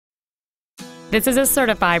This is a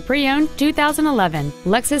certified pre-owned 2011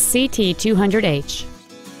 Lexus CT 200h.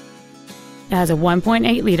 It has a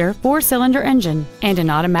 1.8-liter four-cylinder engine and an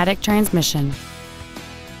automatic transmission.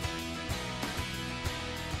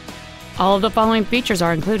 All of the following features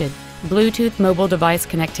are included: Bluetooth mobile device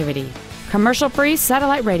connectivity, commercial-free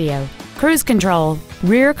satellite radio, cruise control,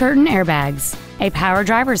 rear curtain airbags, a power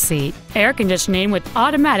driver's seat, air conditioning with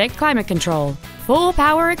automatic climate control, full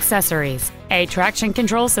power accessories, a traction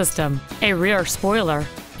control system, a rear spoiler,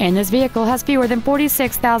 and this vehicle has fewer than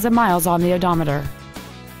 46,000 miles on the odometer.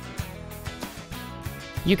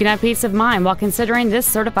 You can have peace of mind while considering this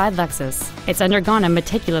certified Lexus. It's undergone a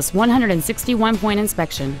meticulous 161-point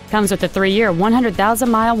inspection, comes with a 3-year,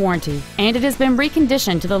 100,000-mile warranty, and it has been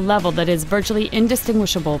reconditioned to the level that is virtually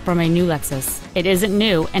indistinguishable from a new Lexus. It isn't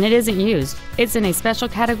new and it isn't used. It's in a special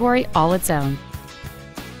category all its own.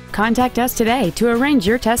 Contact us today to arrange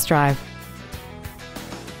your test drive.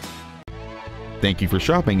 Thank you for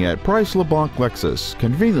shopping at Price LeBlanc Lexus,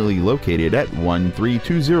 conveniently located at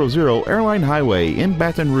 13200 Airline Highway in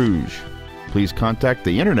Baton Rouge. Please contact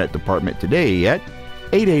the Internet Department today at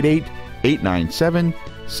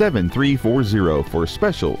 888-897-7340 for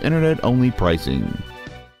special Internet-only pricing.